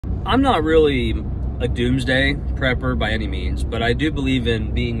I'm not really a doomsday prepper by any means, but I do believe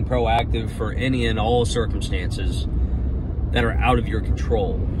in being proactive for any and all circumstances that are out of your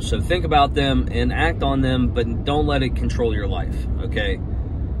control. So think about them and act on them, but don't let it control your life, okay?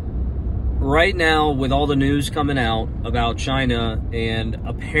 Right now, with all the news coming out about China, and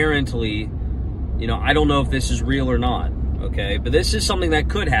apparently, I don't know if this is real or not, okay? But this is something that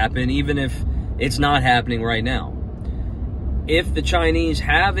could happen, even if it's not happening right now. If the Chinese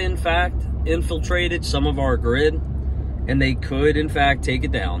have, in fact, infiltrated some of our grid, and they could, in fact, take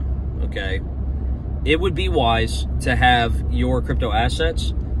it down, okay, it would be wise to have your crypto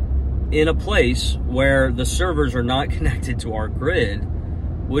assets in a place where the servers are not connected to our grid,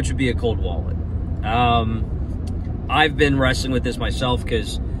 which would be a cold wallet. I've been wrestling with this myself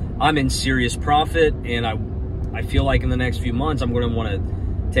because I'm in serious profit, and I feel like in the next few months I'm going to want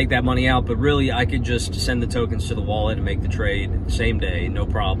to take that money out, but really I could just send the tokens to the wallet and make the trade same day, no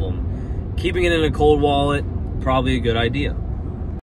problem. Keeping it in a cold wallet, probably a good idea.